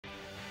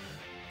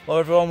Hello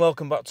everyone,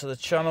 welcome back to the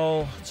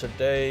channel.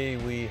 Today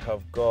we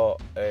have got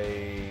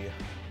a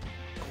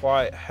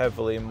quite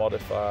heavily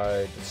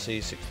modified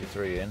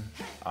C63 in,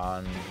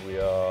 and we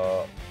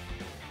are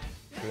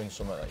doing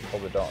something that you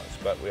probably don't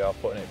expect. We are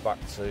putting it back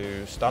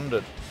to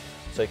standard,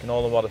 taking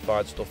all the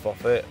modified stuff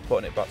off it,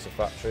 putting it back to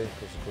factory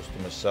because the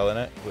customer's selling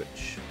it,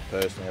 which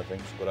personally I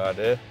think is a good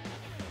idea.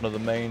 One of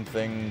the main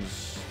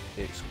things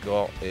it's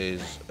got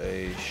is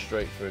a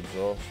straight through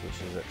exhaust,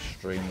 which is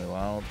extremely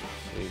loud.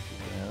 See if you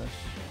can hear this.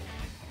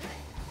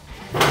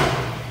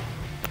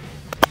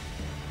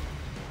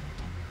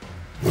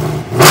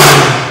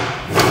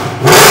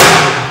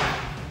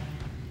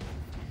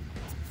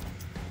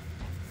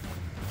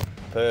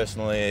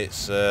 Personally,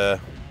 it's a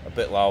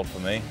bit loud for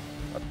me.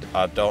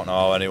 I don't know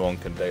how anyone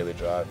can daily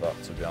drive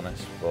that, to be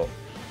honest, but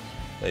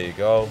there you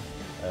go.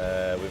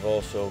 We've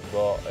also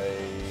got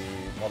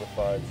a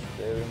modified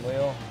steering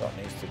wheel that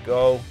needs to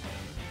go.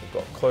 We've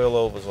got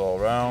coilovers all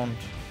around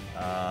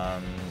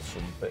and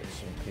some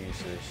bits and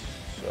pieces.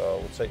 So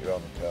we'll take you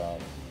around the car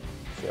and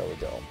see how we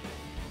get on.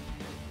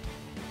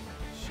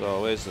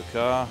 So here's the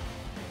car.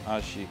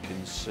 As you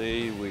can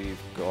see, we've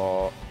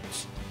got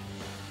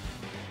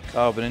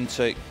carbon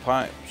intake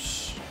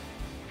pipes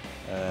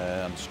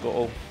and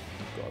scuttle.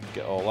 Got to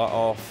get all that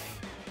off.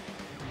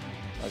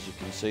 As you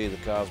can see, the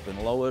car's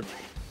been lowered.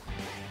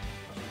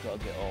 Got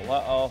to get all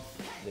that off.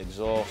 The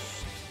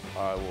exhaust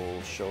I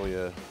will show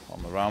you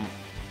on the ramp.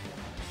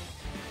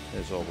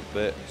 Here's all the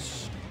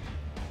bits.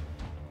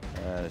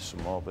 There's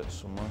some more bits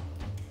somewhere.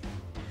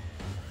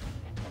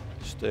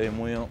 Steering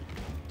wheel.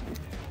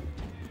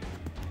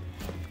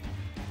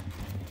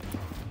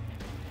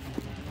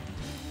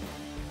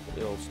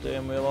 The old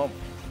steering wheel on.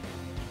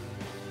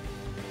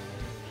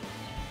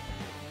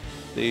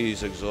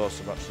 These exhausts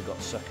have actually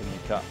got secondary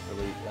cap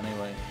delete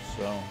anyway,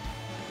 so.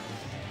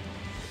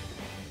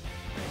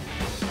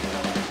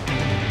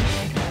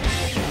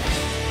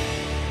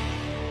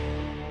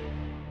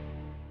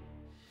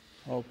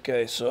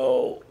 Okay,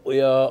 so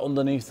we are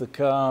underneath the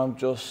car,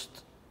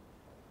 just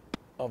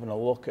having a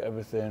look at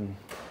everything.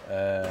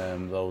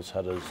 Those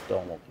headers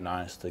don't look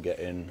nice to get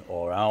in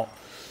or out.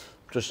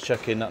 Just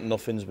checking that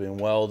nothing's been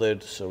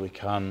welded so we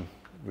can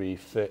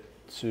refit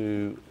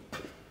to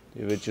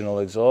the original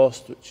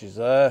exhaust, which is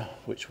there,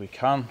 which we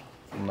can.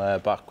 From there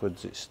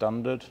backwards it's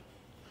standard.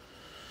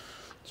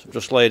 So I've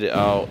just laid it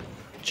out,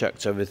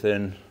 checked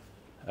everything.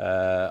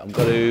 I'm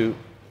going to,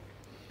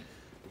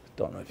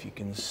 don't know if you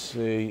can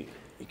see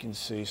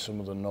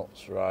some of the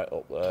nuts right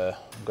up there.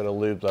 I'm going to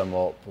lube them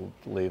up, we'll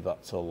leave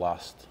that till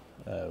last.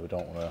 We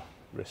don't want to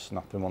risk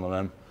snapping one of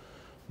them.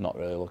 Not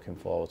really looking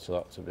forward to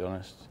that, to be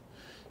honest.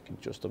 You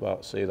can just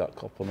about see that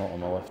copper nut on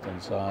the left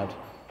hand side.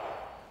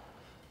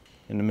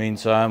 In the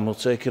meantime, we'll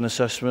take an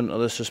assessment of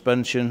the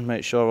suspension,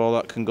 make sure all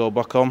that can go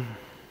back on.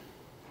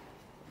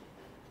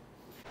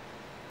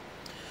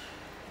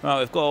 Right,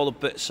 we've got all the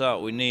bits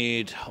out we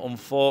need.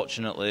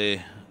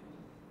 Unfortunately,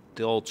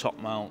 the old top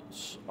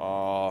mounts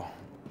are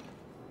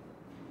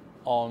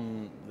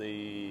on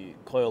the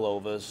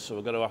coilovers, so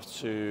we're going to have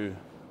to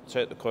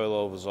take the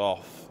coilovers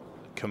off,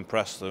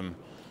 compress them,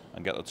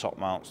 and get the top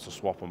mounts to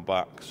swap them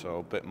back. So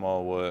a bit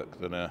more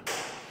work than I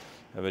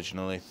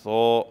originally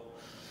thought.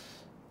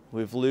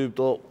 We've lubed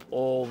up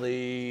all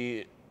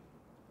the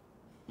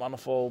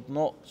manifold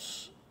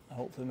nuts,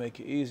 hopefully make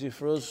it easy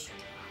for us.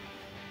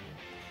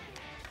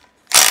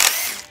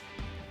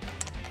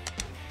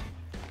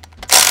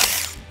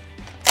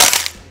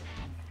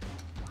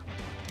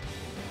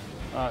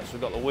 Right, so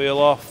we've got the wheel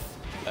off,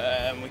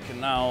 and we can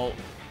now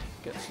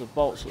get to the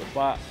bolts at the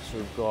back. So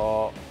we've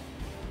got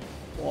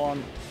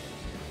 1,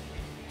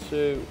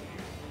 2,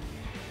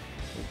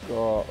 we've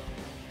got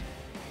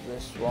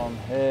this one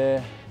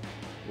here,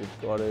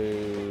 we've got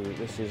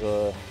this is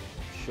a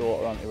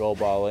shorter anti-roll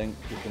bar link.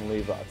 You can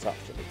leave that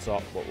attached at the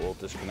top, but we'll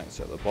disconnect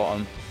it at the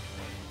bottom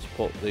to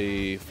put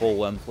the full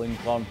length link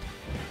on.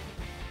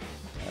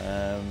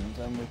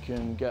 Then we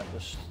can get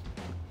this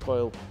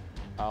coil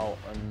out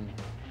and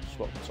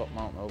swap the top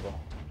mount over.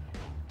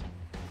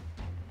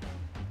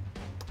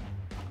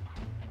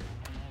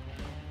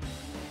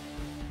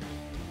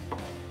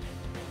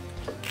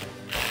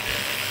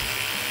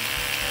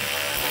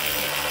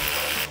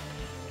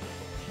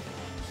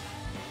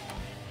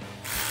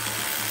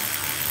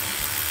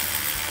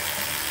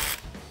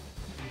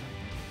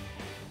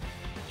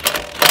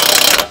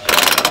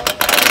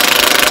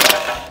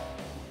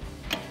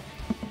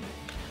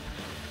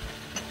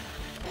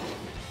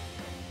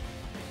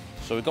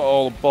 So we've got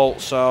all the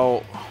bolts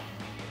out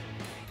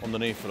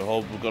underneath the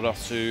hub. We're going to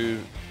have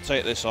to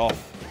take this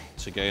off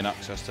to gain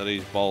access to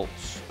these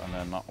bolts, and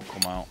then that will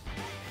come out.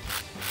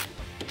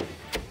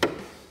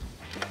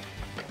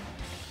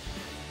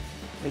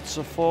 It's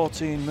a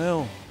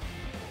 14mm.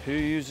 Who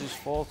uses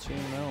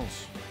 14mm?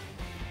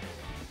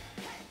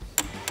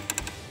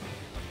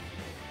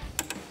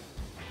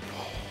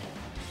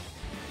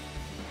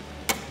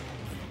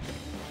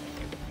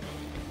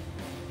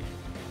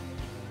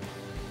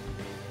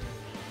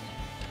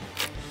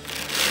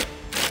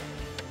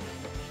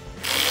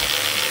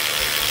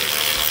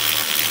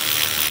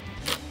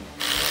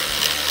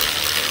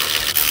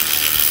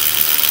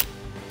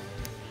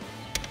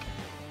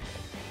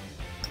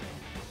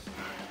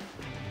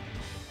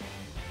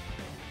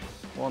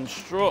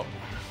 strut.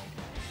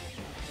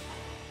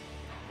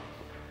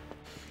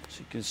 So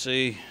you can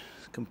see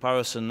the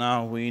comparison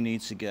now. We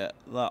need to get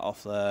that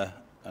off there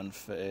and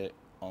fit it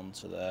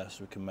onto there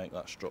so we can make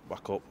that strut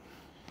back up.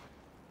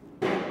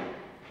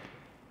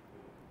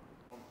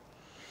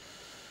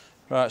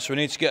 Right, so we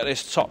need to get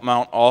this top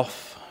mount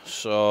off.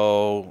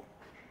 So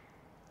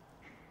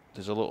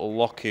there's a little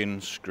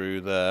lock-in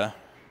screw there.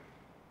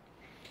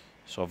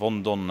 So I've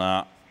undone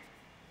that.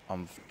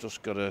 I've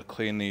just got to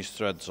clean these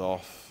threads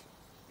off.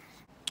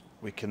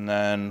 We can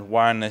then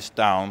wind this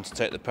down to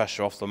take the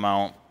pressure off the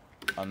mount,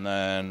 and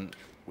then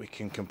we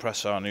can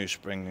compress our new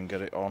spring and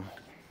get it on.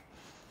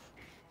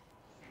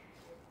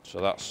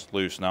 So that's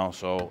loose now,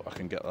 so I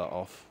can get that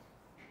off.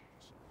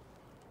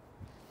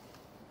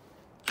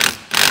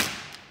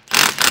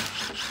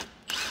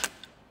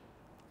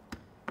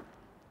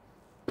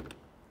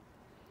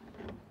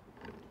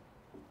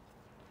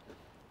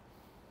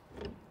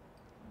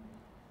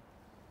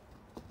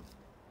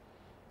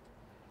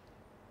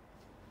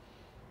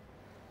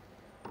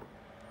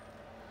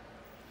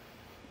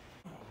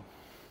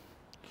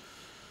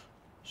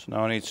 So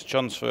now I need to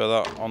transfer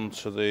that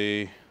onto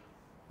the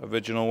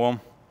original one.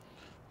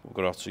 We're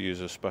going to have to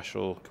use a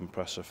special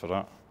compressor for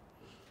that.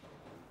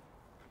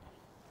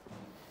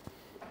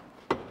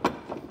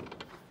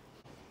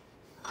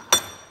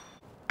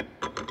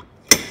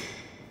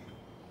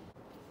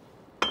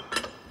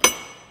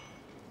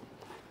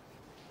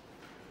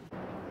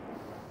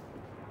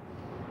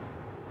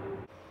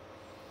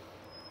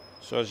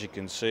 So as you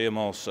can see, I'm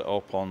all set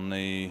up on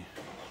the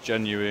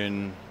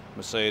genuine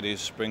Mercedes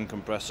spring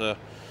compressor.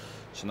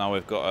 So now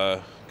we've got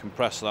to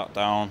compress that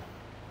down.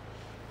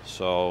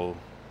 So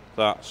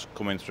that's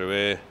coming through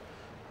here,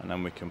 and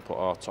then we can put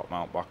our top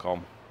mount back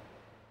on.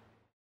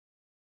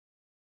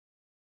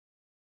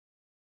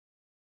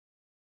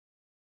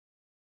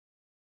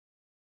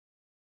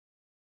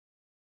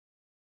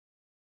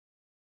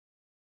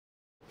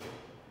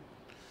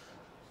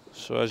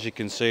 So as you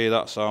can see,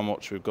 that's how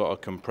much we've got to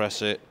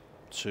compress it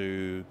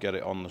to get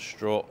it on the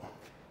strut.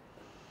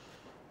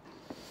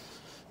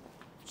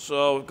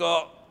 So we've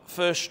got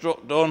first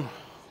strut done.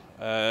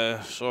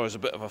 So it's a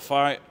bit of a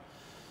fight.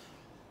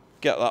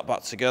 Get that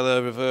back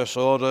together, reverse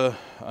order,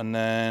 and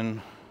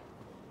then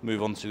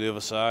move on to the other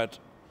side.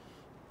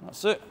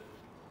 That's it.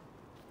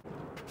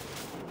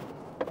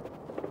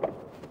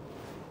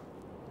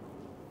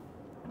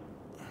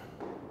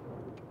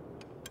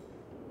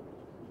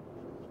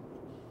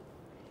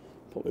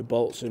 Put my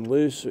bolts in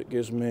loose so it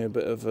gives me a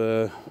bit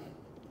of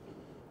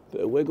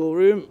wiggle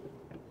room.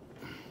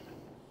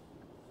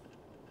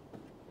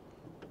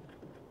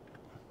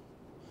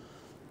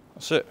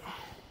 That's it.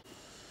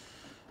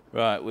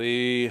 Right,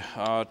 we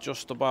are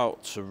just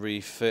about to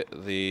refit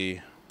the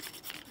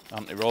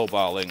anti-roll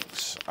bar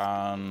links,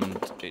 and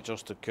it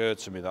just occurred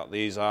to me that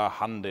these are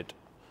handed,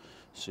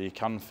 so you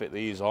can fit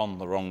these on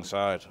the wrong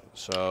side.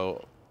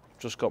 So I've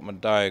just got my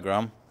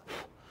diagram.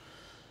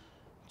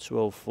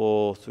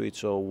 204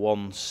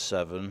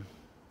 3217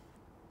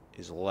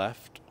 is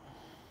left.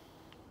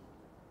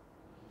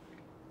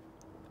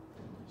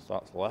 So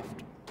that's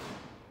left.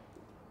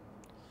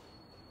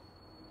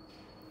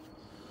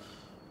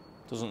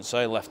 Doesn't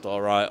say left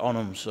or right on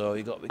them, so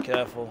you got to be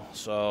careful.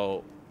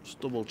 So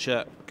just double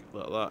check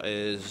that that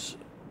is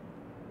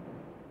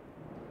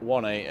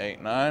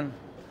 1889,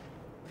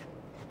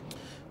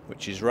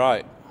 which is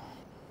right.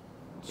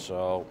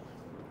 So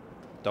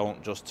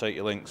don't just take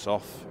your links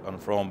off and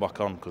throw them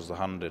back on because they're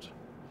handed.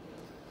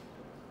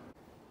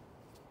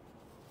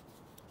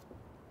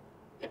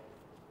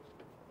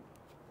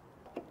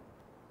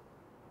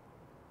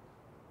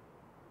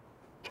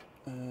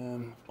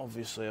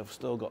 Obviously I've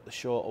still got the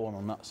shorter one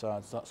on that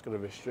side, so that's going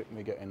to restrict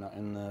me getting that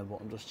in there, but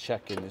I'm just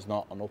checking there's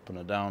not an up and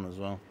a down as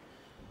well.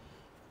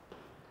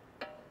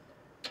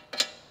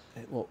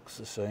 It looks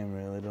the same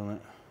really, doesn't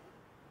it?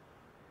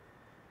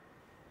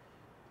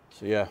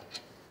 So yeah,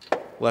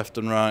 left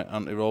and right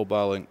anti-roll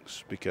bar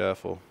links, be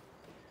careful.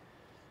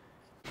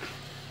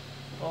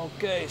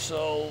 Okay,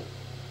 so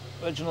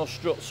original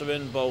struts are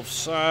in both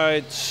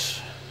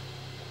sides,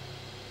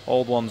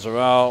 old ones are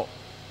out,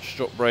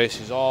 strut brace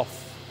is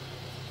off.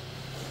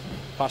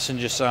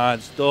 Passenger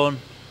side's done.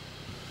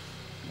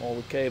 All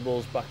the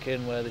cables back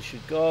in where they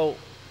should go.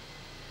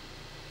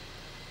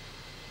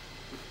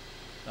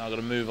 Now I'm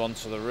going to move on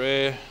to the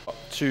rear.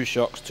 2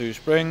 shocks, 2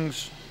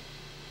 springs.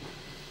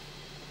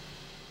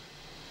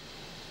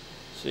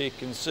 So you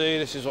can see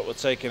this is what we're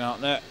taking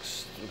out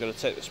next. We're going to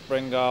take the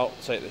spring out,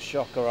 take the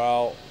shocker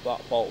out.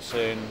 That bolts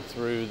in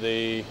through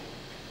the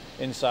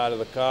inside of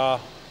the car.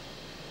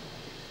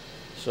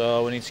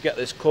 So we need to get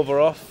this cover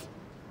off.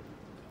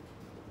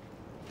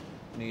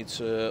 Need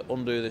to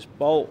undo this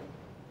bolt,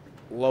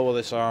 lower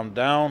this arm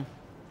down,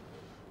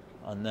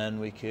 and then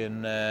we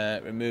can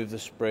remove the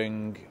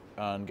spring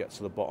and get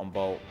to the bottom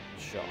bolt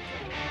shock.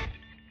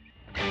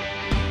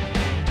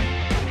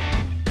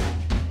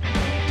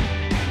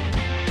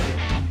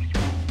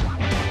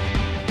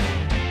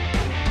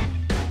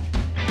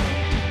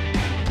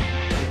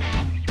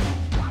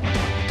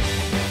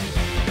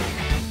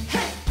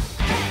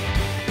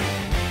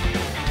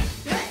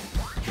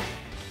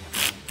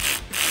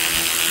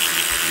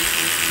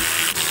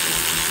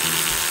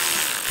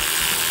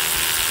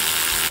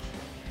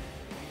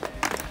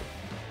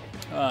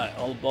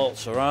 All the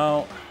bolts are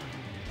out.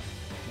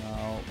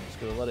 Now it's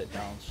going to let it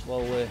down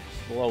slowly.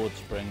 It's the lowered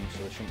spring,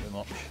 so there shouldn't be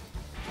much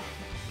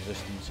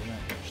resistance in it,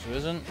 which there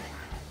isn't.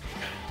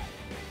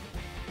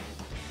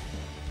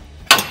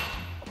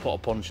 I put a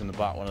punch in the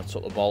back when I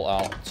took the bolt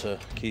out to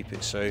keep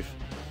it safe.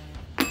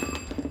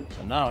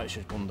 So now it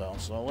should come down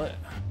slowly.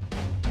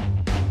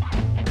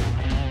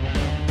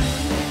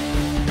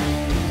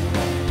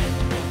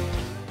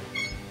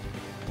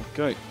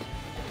 Okay.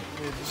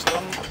 Here's the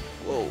stand.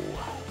 Whoa.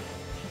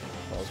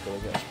 I was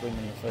going to get a spring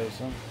in the face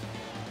then.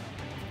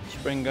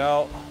 Spring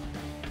out.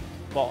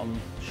 Bottom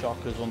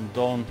shocker's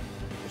undone.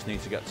 Just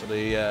need to get to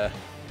the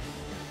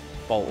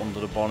bolt under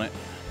the bonnet.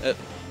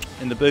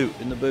 In the boot.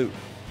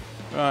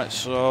 Right,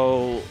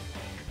 so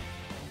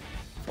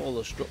follow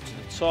the strut to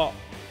the top.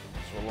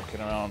 So we're looking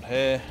around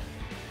here.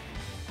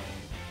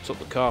 Took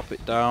the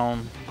carpet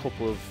down, a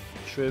couple of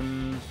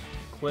trims,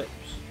 clips,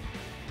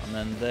 and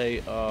then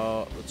they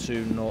are the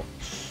two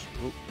nuts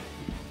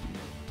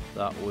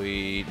that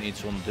we need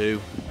to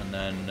undo, and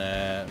then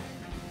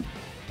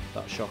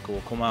that shocker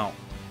will come out.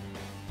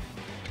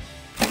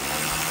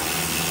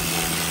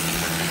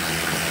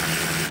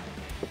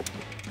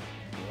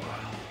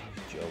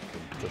 Joking,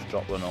 just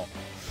dropped the nut.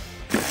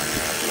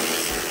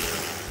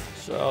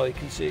 So you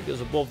can see it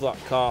goes above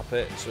that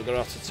carpet, so we're going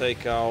to have to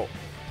take out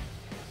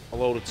a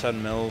load of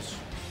 10 mils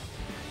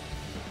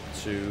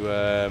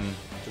to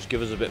just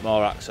give us a bit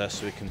more access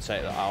so we can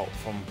take that out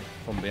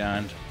from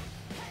behind.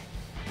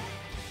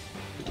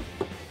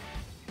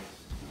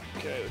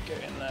 Okay, we're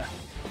getting there.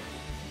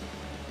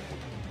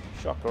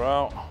 Shocker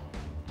out.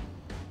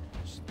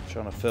 Just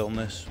trying to film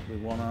this with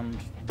one hand.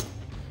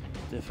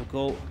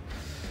 Difficult.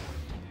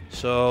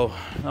 So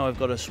now we've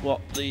got to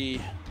swap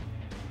the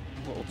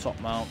little top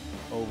mount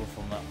over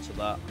from that to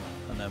that,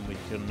 and then we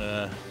can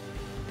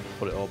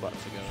put it all back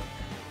together.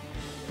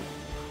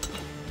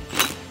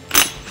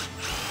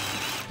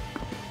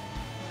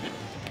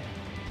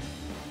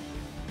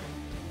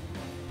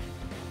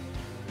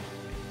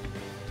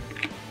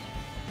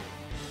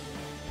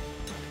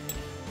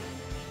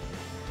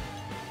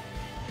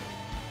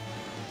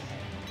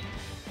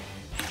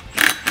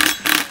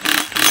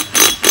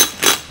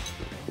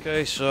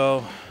 Okay,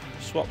 so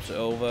swapped it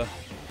over,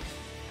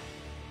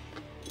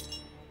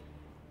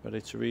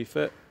 ready to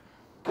refit.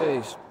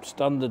 Okay,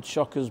 standard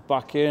shockers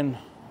back in,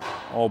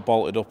 all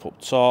bolted up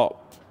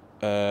top,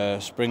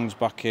 springs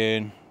back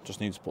in,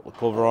 just need to put the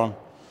cover on.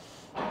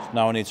 So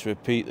now I need to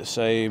repeat the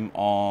same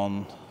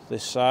on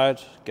this side,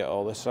 get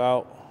all this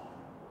out,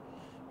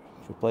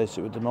 replace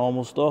it with the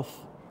normal stuff.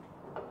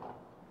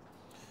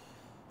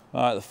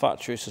 Right, the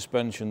factory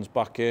suspension's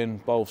back in,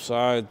 both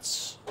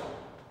sides.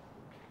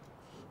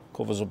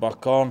 Covers are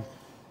back on.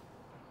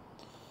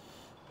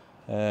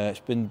 It's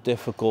been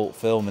difficult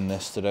filming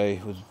this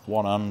today with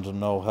one hand and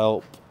no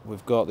help.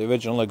 We've got the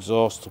original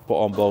exhaust to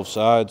put on both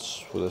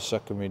sides with a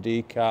secondary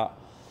decat.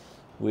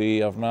 We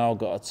have now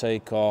got to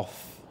take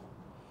off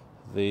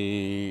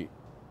the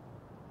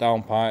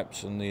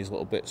downpipes and these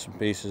little bits and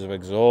pieces of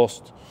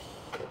exhaust.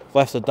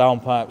 Left the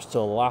downpipes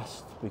till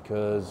last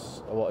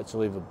because I wanted to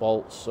leave the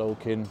bolts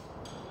soaking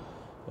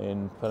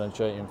in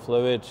penetrating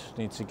fluid.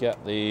 Need to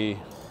get the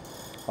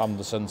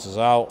lambda sensors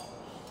out,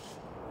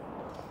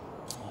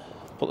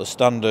 put the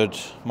standard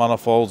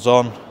manifolds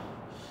on,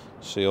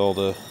 see all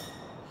the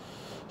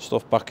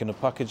stuff back in the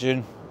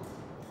packaging,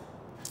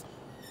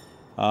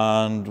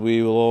 and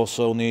we will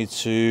also need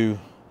to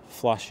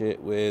flash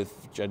it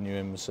with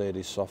genuine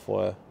Mercedes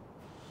software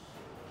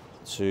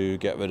to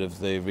get rid of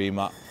the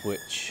remap,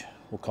 which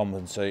will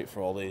compensate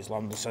for all these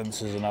lambda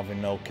sensors and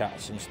having no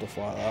cats and stuff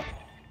like that.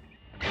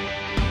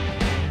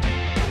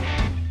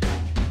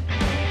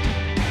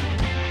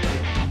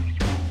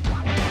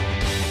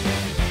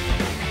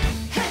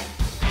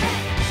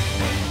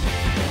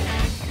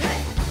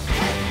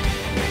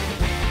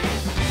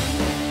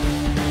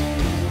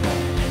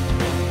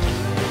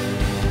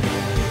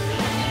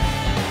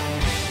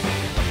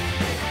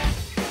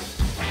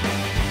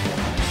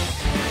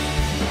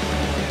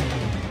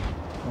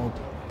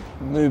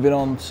 Moving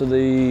on to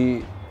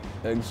the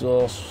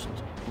exhaust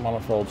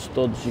manifold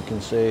studs, you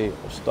can see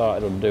I've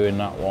started undoing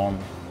that one.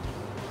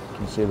 You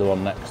can see the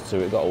one next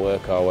to it, got to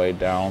work our way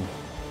down.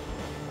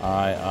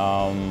 I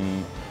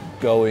am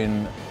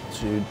going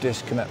to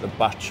disconnect the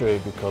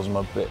battery because I'm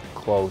a bit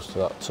close to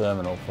that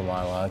terminal for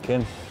my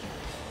liking. So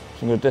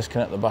I'm going to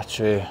disconnect the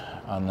battery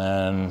and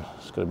then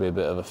it's going to be a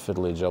bit of a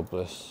fiddly job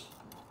this.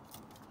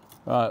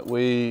 Right,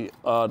 we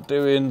are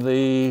doing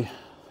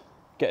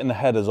getting the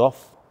headers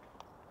off.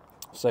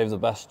 Save the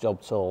best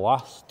job till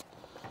last,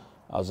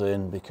 as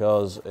in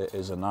because it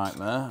is a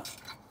nightmare.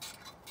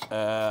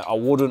 I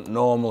wouldn't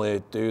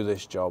normally do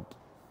this job.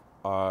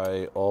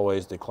 I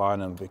always decline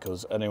them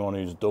because anyone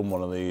who's done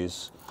one of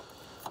these,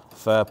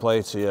 fair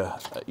play to you,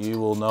 you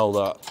will know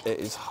that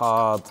it is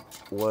hard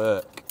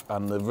work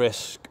and the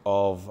risk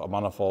of a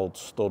manifold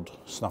stud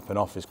snapping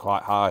off is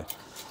quite high.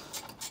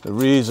 The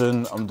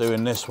reason I'm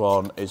doing this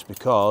one is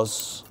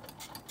because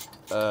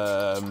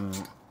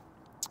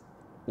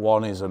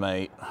one is a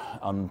mate,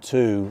 and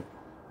two,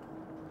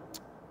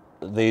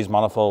 these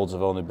manifolds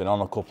have only been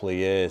on a couple of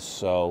years,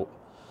 so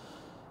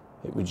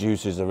it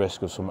reduces the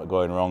risk of something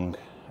going wrong.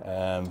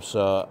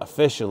 So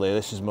officially,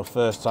 this is my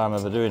first time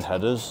ever doing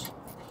headers.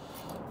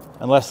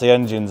 Unless the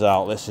engine's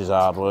out, this is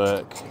hard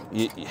work.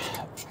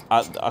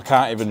 I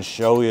can't even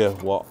show you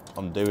what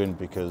I'm doing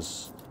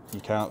because you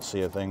can't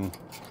see a thing.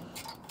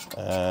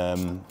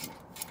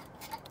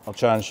 I'll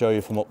try and show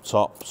you from up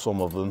top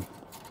some of them.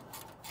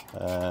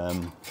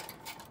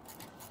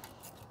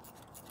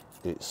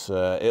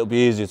 It'll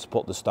be easier to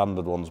put the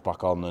standard ones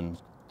back on than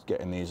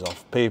getting these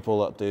off.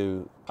 People that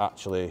do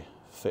actually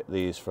fit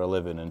these for a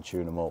living and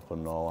tune them up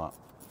and all that,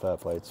 fair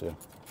play to you.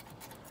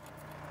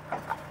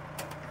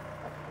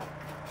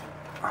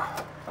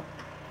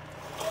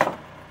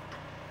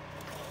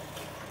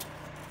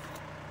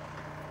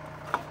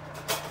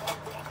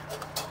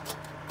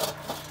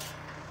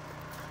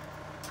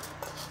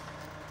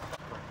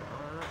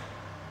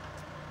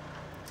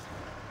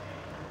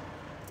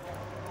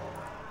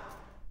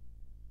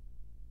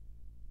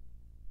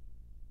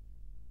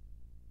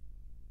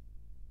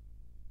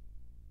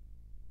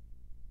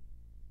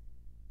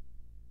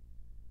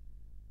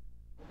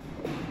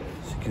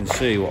 You can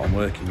see what I'm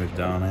working with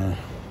down here.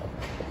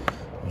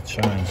 I'll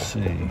try and see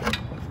if I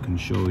can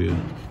show you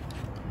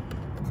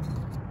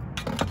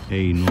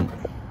a nut.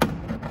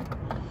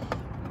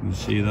 You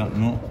see that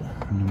nut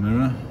in the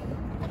mirror?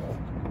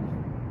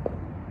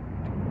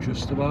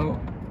 Just about.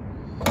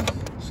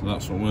 So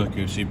that's what I'm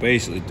working with. So you're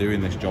basically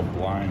doing this job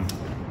blind.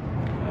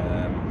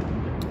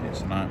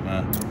 It's a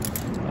nightmare.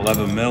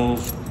 11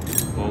 mils,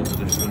 loads of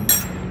different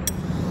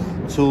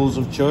tools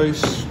of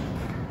choice.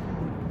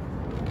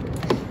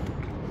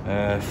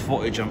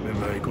 Footage hasn't been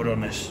very good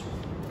on this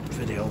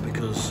video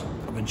because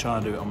I've been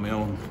trying to do it on my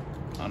own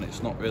and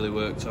it's not really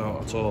worked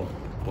out at all,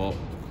 but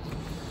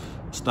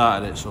I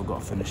started it, so I've got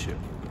to finish it.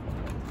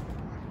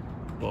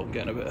 But I'm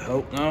getting a bit of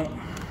help now.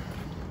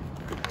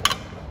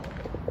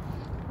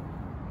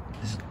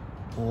 It's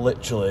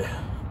literally,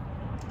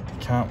 I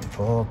can't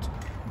afford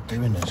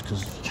doing this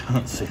because you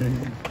can't see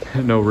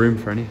anything. No room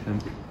for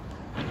anything.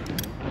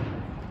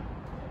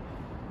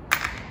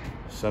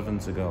 7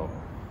 to go.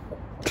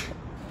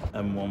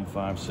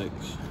 M156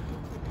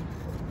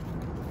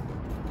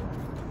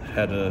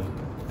 header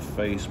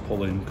face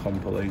pulling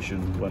compilation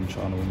when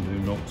trying to undo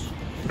nuts.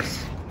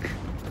 This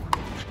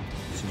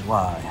is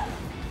why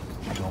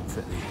I don't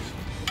fit these.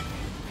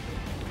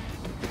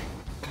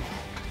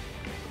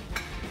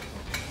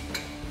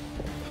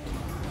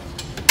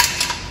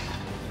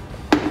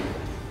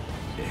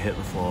 It hit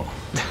the floor.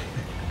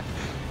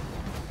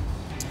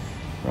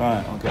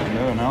 Right, I'll get a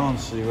mirror now and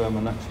see where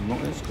my next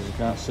nut is because I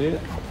can't see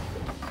it.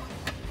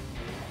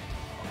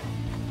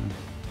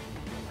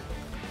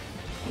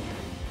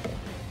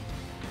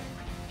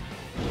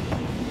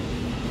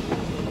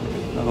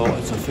 I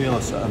wanted to feel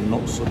a set of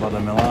nuts so bad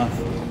in my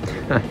life.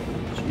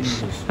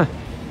 Jesus.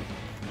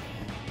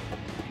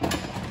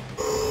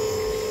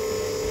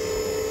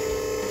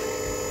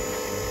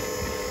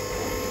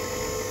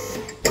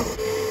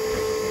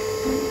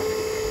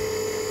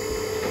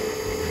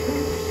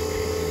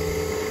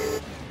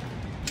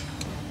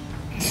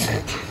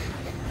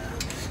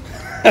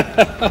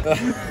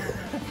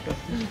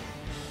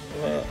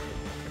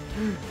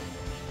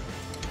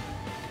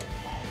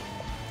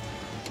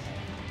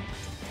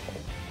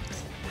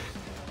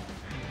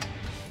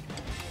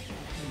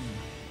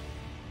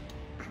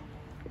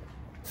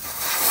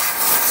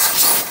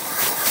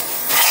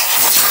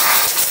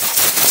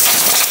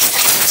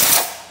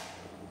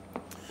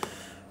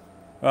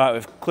 Right,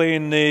 we've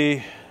cleaned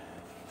the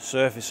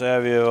surface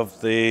area of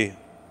the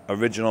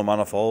original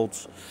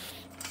manifolds.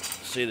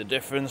 See the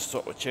difference to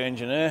what we're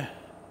changing here.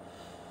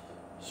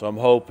 So I'm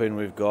hoping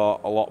we've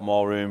got a lot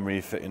more room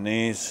refitting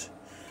these.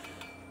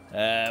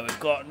 We've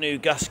got new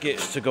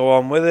gaskets to go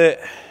on with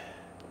it.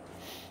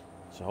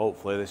 So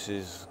hopefully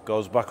this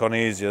goes back on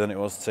easier than it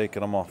was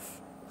taking them off.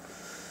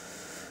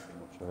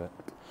 Much of it.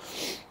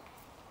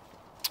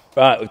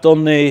 Right, we've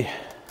done the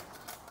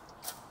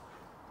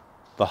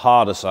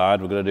harder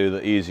side. We're going to do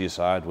the easier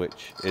side,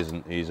 which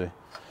isn't easy.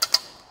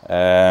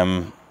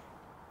 You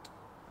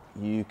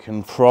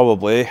can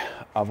probably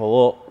have a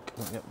look.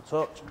 Let me get the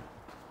touch.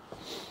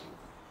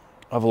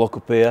 Have a look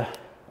up here.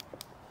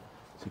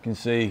 So you can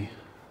see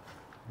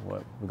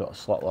we've got a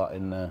slot that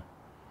in there.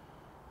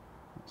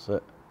 That's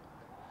it.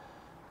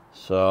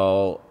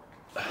 So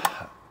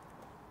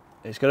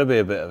it's going to be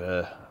a bit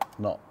of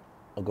not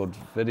a good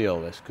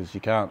video this because you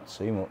can't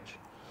see much.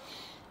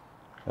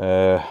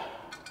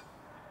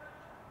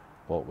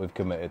 But we've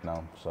committed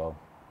now, so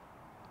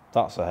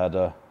that's a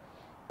header,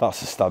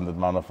 that's a standard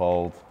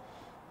manifold.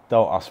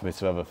 Don't ask me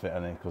to ever fit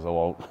any because I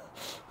won't.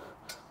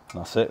 And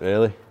that's it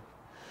really.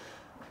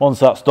 Once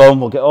that's done,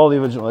 we'll get all the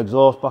original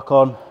exhaust back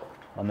on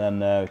and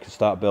then we can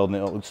start building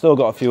it up. We've still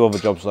got a few other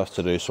jobs left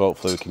to do, so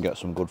hopefully we can get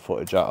some good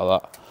footage out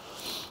of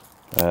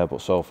that.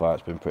 But so far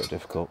it's been pretty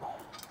difficult.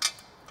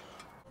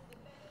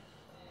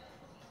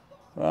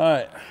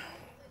 Right,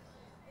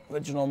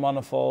 original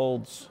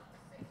manifolds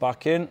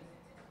back in.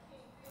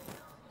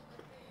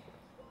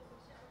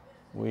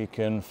 We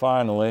can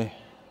finally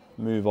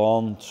move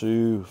on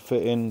to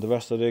fitting the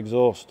rest of the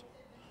exhaust.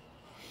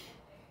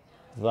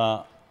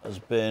 That has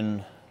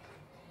been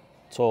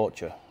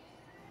torture,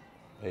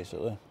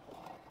 basically.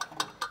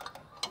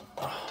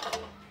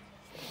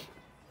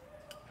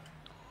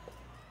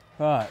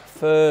 Right,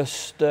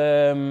 first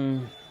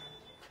side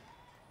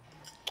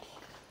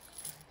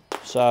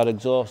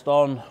exhaust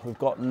on. We've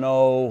got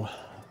none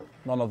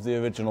of the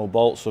original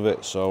bolts of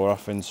it, so we're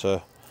having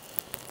to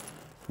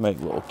make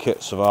little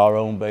kits of our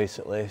own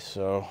basically.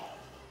 So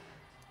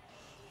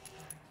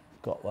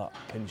got that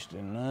pinched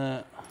in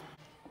there.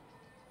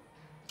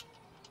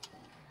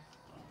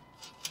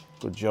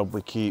 Good job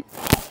we keep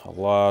a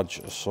large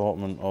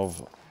assortment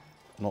of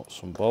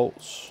nuts and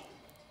bolts.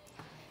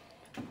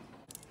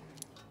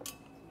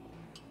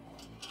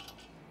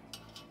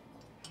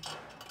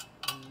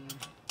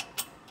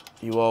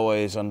 You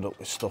always end up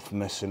with stuff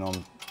missing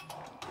on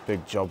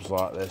big jobs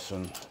like this,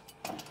 and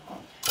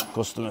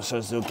customer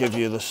says they'll give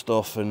you the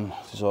stuff and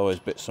there's always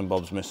bits and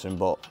bobs missing,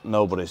 but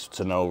nobody's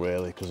to know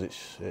really, because it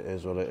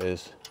is what it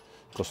is.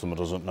 Customer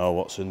doesn't know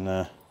what's in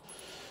there.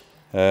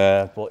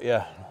 But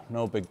yeah,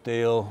 no big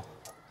deal.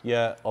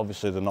 Yeah,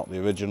 obviously they're not the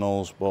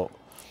originals, but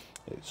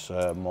it's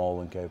more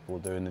than capable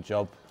of doing the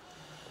job.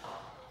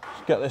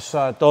 Just get this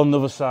side done, the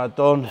other side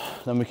done,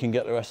 then we can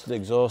get the rest of the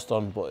exhaust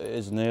on, but it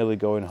is nearly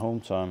going home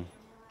time.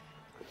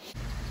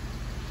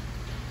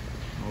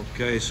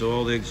 Okay, so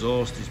all the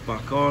exhaust is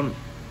back on.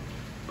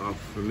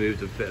 I've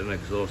removed and fitted an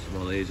exhaust on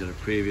one of these in a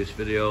previous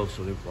video,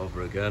 so I didn't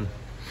bother again.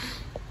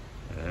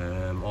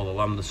 All the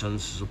lambda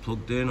sensors are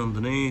plugged in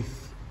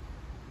underneath.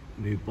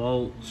 New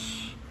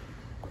bolts.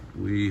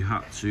 We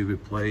had to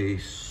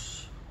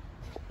replace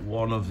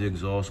one of the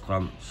exhaust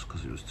clamps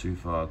because it was too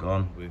far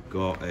gone. We've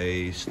got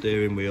a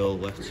steering wheel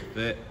left to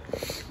fit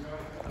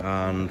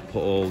and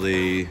put all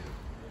the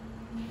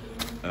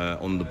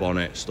under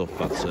bonnet stuff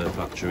back to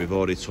factory. We've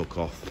already took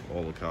off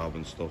all the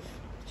carbon stuff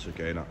to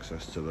gain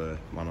access to the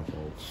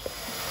manifolds.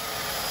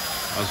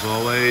 As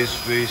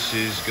always, Reese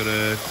is going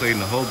to clean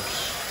the hubs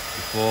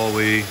before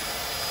we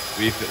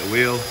refit the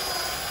wheel.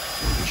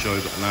 Make sure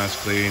we've got a nice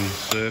clean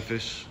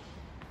surface.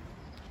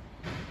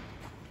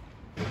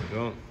 There we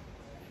go.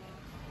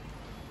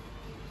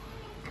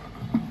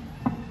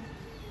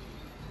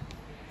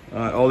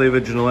 Right, all the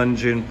original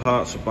engine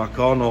parts are back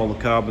on, all the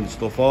carbon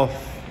stuff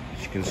off.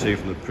 As you can see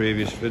from the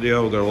previous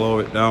video, we're going to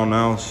lower it down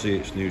now, see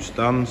its new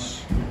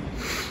stance.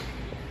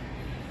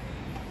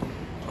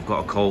 I've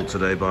got a cold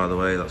today, by the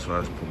way, that's why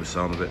it's probably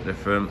sound a bit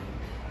different.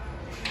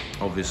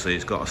 Obviously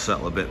it's got to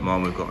settle a bit more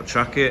and we've got to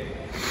track it.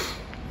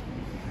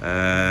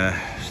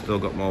 Still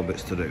got more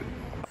bits to do.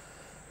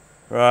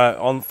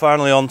 Right,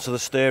 finally onto the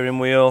steering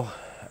wheel.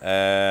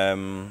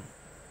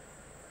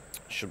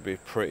 Should be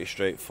pretty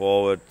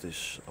straightforward.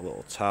 There's a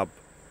little tab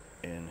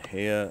in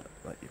here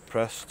that you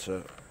press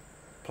to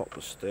pop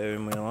the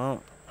steering wheel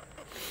out.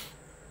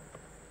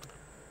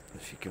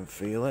 If you can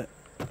feel it.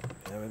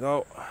 There we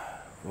go.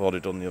 We've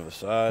already done the other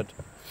side.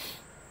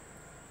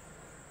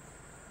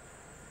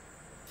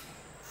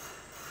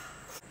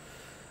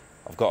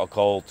 I've got a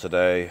cold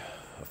today.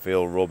 I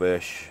feel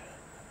rubbish.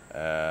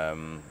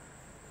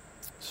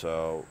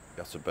 So you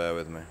have to bear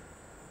with me.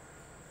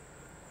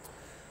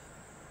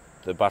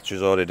 The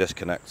battery's already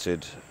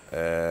disconnected.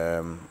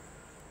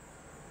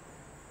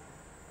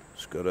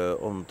 Just gotta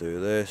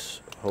undo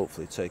this.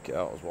 Hopefully take it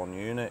out as one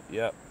unit.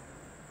 Yep.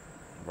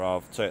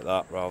 Take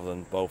that rather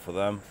than both of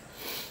them.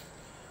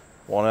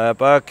 One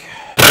airbag.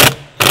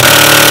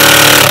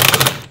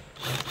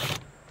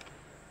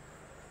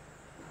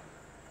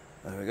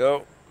 There we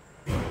go.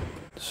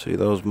 See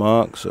those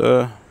marks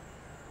there?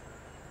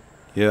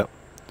 Yep.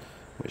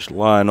 Which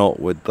line up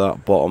with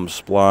that bottom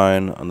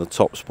spline and the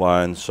top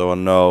spline, so I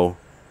know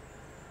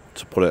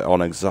to put it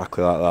on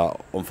exactly like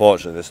that.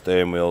 Unfortunately the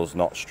steering wheel's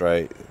not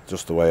straight,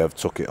 just the way I've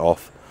took it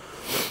off.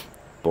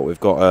 But we've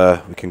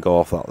got we can go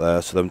off that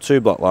there. So them two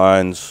black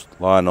lines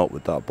line up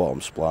with that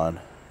bottom spline.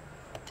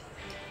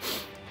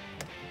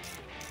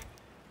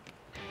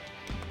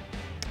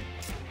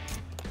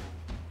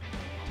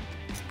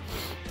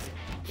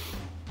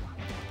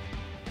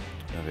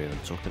 Never even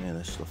took any of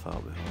this stuff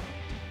out before.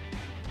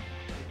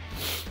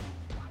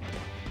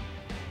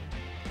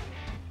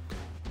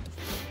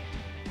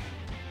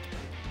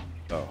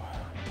 Oh.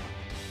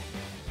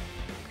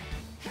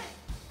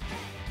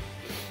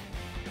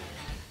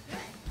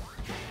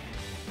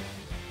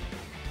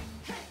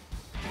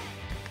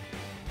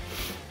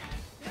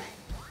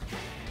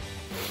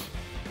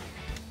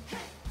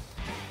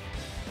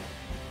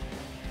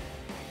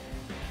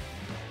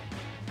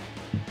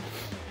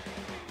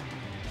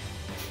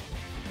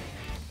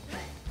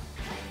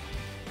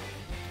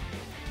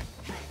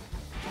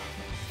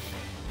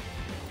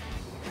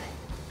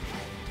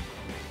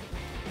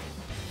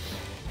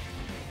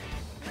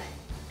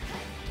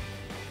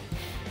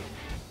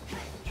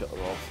 Shut the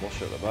wall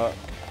flush at the back.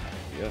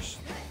 Yes,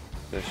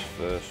 this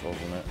first,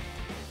 wasn't it?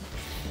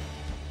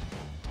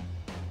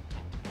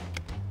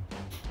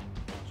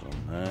 It's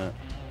on there.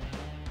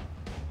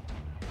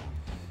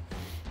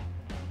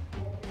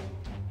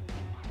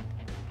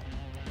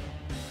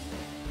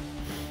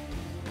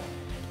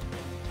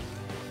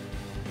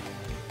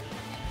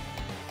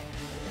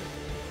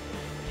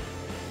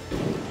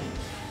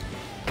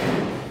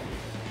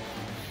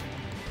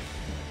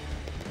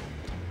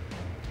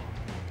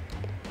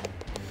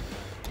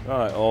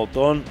 Right, all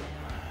done.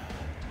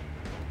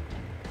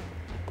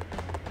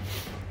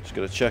 Just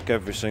going to check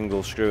every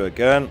single screw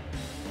again.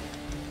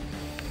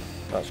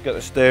 Let's get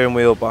the steering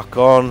wheel back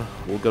on.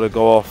 We're going to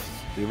go off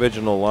the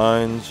original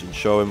lines and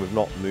show him we've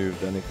not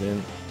moved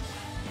anything.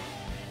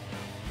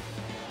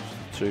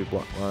 Just the 2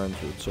 black lines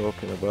we were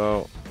talking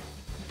about.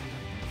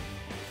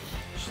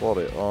 Slot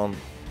it on.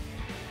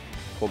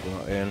 Plug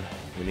that in.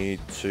 We need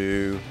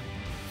to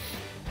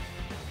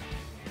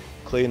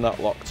clean that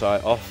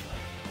Loctite off.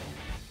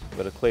 We're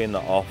going to clean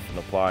that off and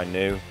apply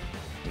new,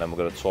 and then we're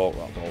going to torque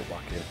that bolt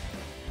back in.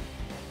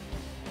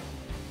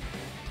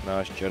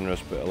 Nice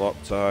generous bit of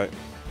Loctite.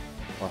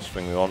 Last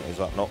thing we want is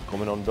that nut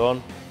coming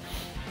undone.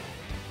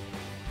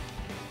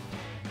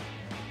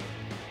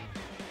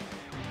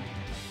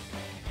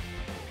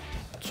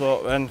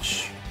 Torque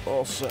wrench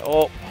all set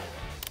up.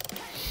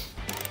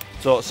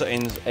 Torque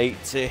setting's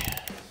 80.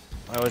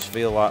 I always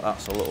feel like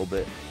that's a little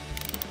bit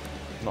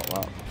not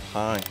that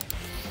high.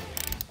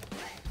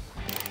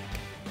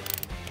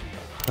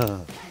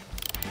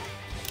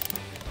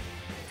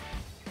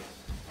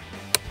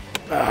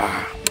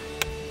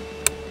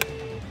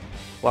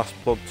 Last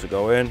plug to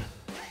go in,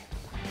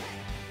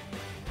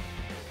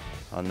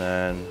 and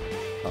then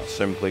that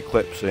simply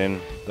clips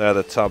in. They're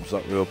the tabs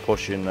that we were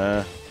pushing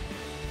there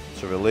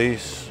to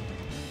release.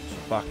 So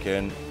back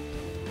in.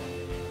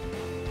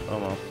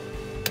 Come on.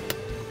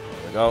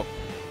 There we go.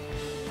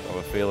 Have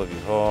a feel of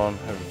your horn.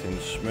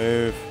 Everything's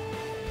smooth.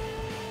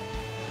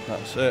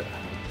 That's it.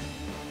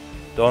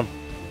 Done.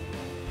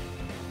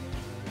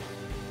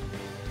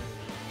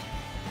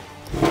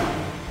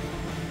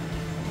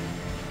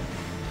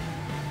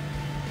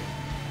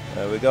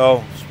 There we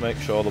go. Just make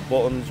sure the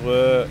buttons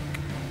work.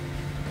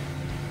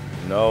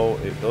 No,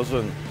 it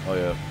doesn't. Oh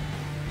yeah.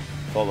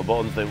 Thought the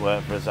buttons didn't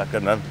work for a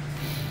second then.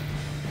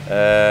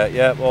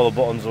 Yeah, all the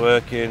buttons are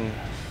working.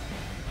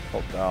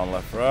 Up, down,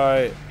 left,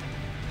 right.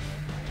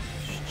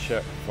 Just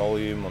check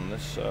volume on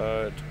this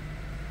side.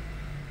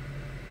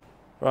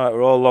 Right,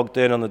 we're all logged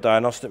in on the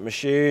diagnostic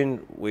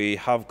machine. We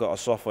have got a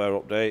software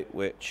update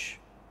which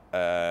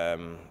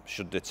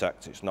should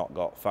detect it's not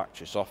got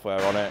factory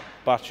software on it.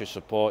 Battery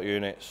support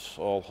units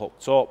all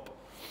hooked up,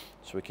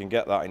 so we can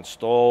get that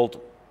installed,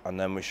 and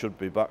then we should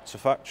be back to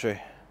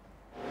factory.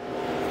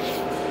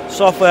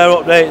 Software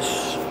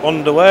updates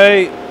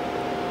underway.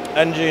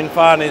 Engine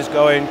fan is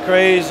going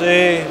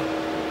crazy.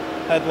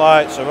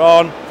 Headlights are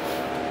on,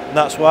 and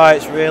that's why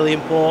it's really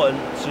important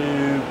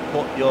to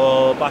put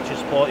your battery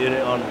support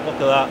unit on. Look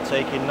at that,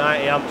 taking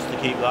 90 amps to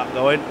keep that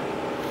going.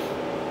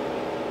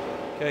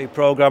 Okay,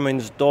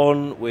 programming's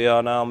done. We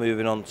are now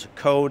moving on to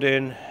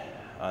coding,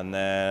 and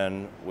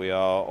then we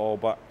are all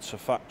back to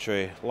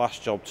factory.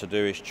 Last job to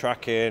do is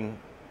tracking.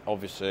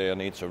 Obviously I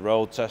need to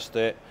road test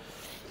it.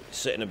 It's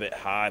sitting a bit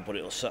high, but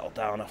it'll settle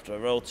down after a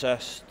road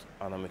test,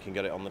 and then we can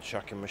get it on the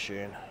tracking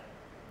machine.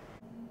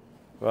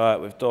 Right,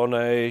 we've done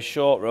a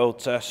short road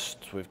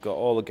test. We've got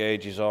all the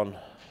gauges on,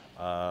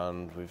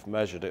 and we've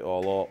measured it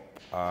all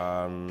up,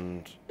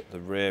 and the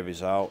rear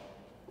is out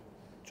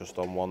just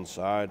on one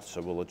side,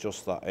 so we'll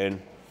adjust that in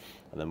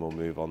and then we'll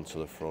move on to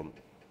the front.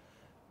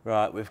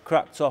 Right, we've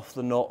cracked off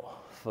the nut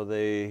for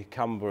the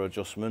camber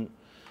adjustment,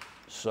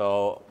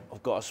 so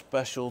I've got a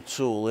special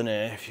tool in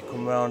here. If you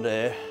come around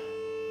here,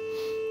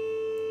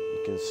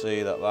 you can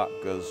see that that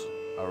goes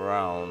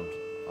around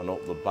and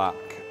up the back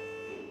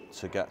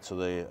to get to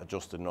the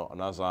adjusted nut,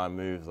 and as I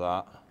move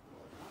that,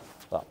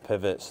 that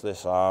pivots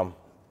this arm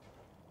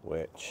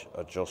which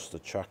adjusts the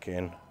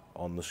tracking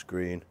on the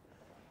screen.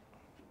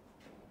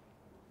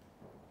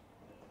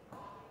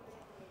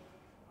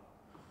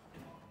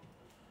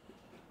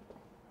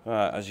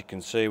 Right, as you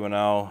can see, we're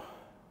now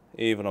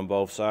even on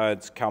both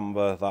sides.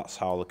 Camber, that's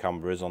how the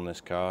camber is on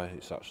this car.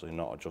 It's actually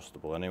not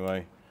adjustable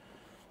anyway.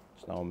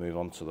 So now we'll move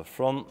on to the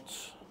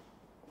front.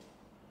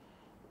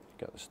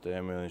 Get the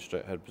steering wheel in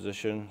straight head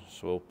position.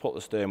 So we'll put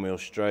the steering wheel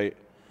straight,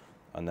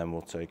 and then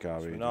we'll take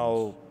our readings.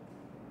 Now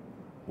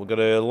we're going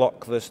to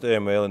lock the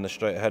steering wheel in the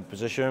straight head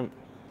position.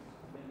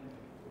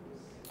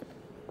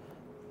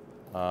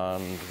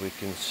 And we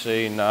can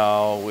see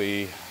now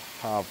we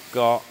have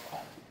got,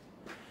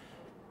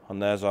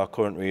 and there's our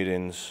current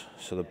readings,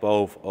 so they're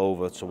both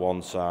over to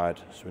one side,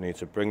 so we need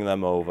to bring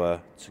them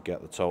over to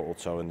get the total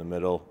toe in the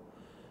middle.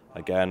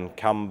 Again,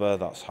 camber,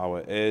 that's how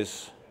it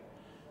is,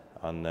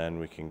 and then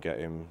we can get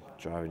him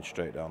driving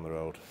straight down the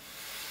road.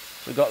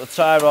 We've got the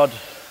tie rod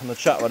and the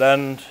chat rod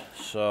end,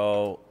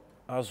 so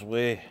as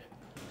we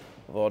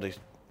have already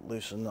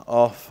loosened that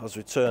off, as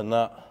we turn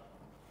that,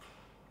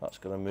 that's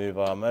going to move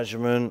our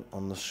measurement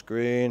on the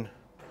screen,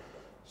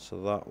 so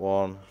that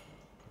one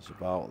is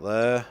about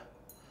there.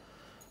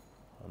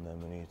 And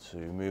then we need to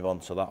move on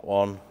to that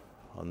one,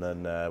 and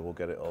then we'll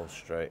get it all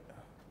straight.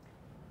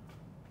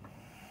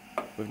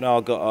 We've now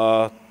got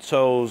our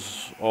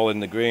toes all in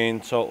the green,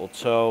 total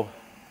toe.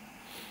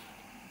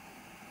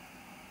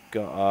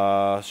 Got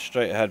our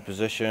straight ahead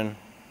position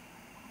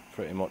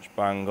pretty much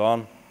bang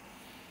on.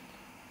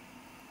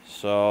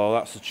 So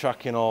that's the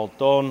tracking all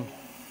done.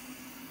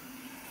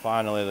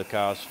 Finally the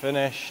car's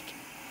finished.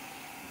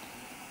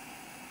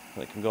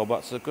 and it can go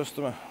back to the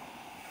customer.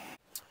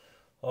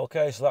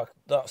 Okay, so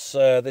that's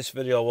this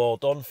video all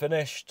done,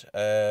 finished.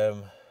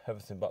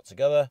 Everything back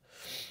together.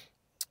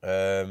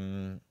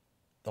 I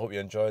hope you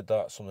enjoyed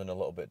that. Something a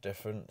little bit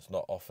different. It's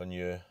not often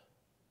you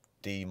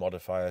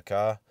de-modify a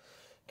car.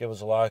 Give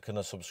us a like and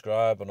a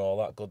subscribe and all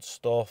that good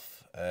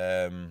stuff.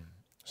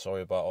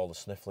 Sorry about all the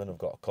sniffling, I've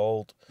got a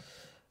cold.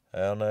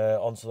 And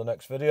on to the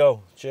next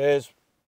video. Cheers.